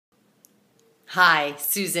Hi,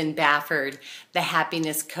 Susan Bafford, the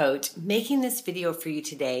happiness coach, making this video for you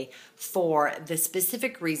today for the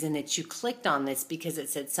specific reason that you clicked on this because it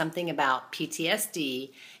said something about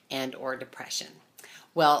PTSD and or depression.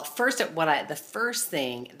 Well, the first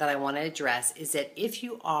thing that I want to address is that if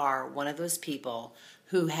you are one of those people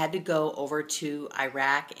who had to go over to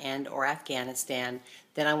Iraq and or Afghanistan,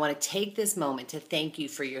 then I want to take this moment to thank you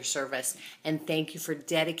for your service and thank you for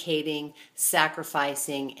dedicating,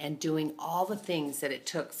 sacrificing, and doing all the things that it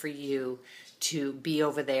took for you to be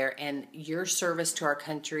over there. And your service to our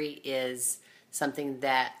country is something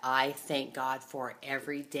that I thank God for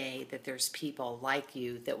every day, that there's people like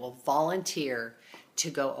you that will volunteer to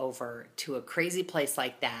go over to a crazy place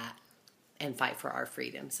like that and fight for our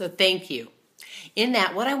freedom. So thank you. In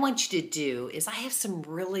that, what I want you to do is I have some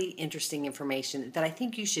really interesting information that I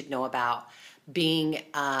think you should know about being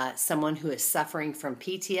someone who is suffering from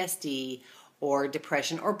PTSD or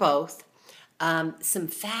depression or both. Some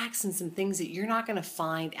facts and some things that you're not going to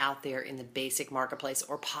find out there in the basic marketplace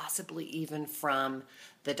or possibly even from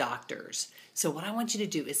the doctors. So what I want you to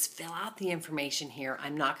do is fill out the information here.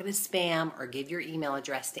 I'm not going to spam or give your email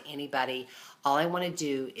address to anybody. All I want to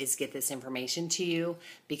do is get this information to you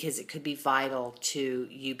because it could be vital to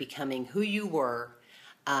you becoming who you were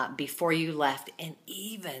before you left and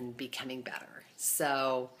even becoming better.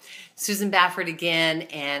 So, Susan Bafford again,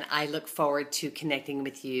 and I look forward to connecting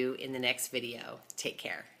with you in the next video. Take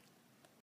care.